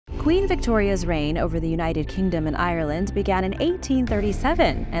Queen Victoria's reign over the United Kingdom and Ireland began in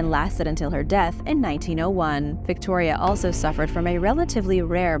 1837 and lasted until her death in 1901. Victoria also suffered from a relatively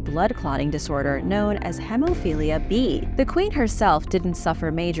rare blood clotting disorder known as hemophilia B. The Queen herself didn't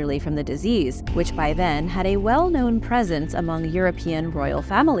suffer majorly from the disease, which by then had a well-known presence among European royal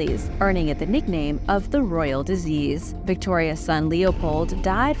families, earning it the nickname of the royal disease. Victoria's son Leopold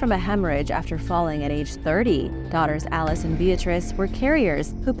died from a hemorrhage after falling at age 30. Daughters Alice and Beatrice were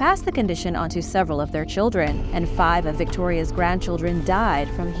carriers who passed the condition onto several of their children, and 5 of Victoria's grandchildren died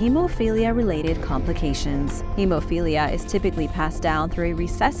from hemophilia-related complications. Hemophilia is typically passed down through a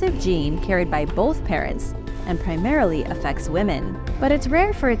recessive gene carried by both parents and primarily affects women. But it's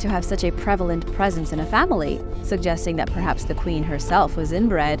rare for it to have such a prevalent presence in a family, suggesting that perhaps the Queen herself was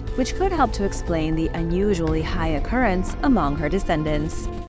inbred, which could help to explain the unusually high occurrence among her descendants.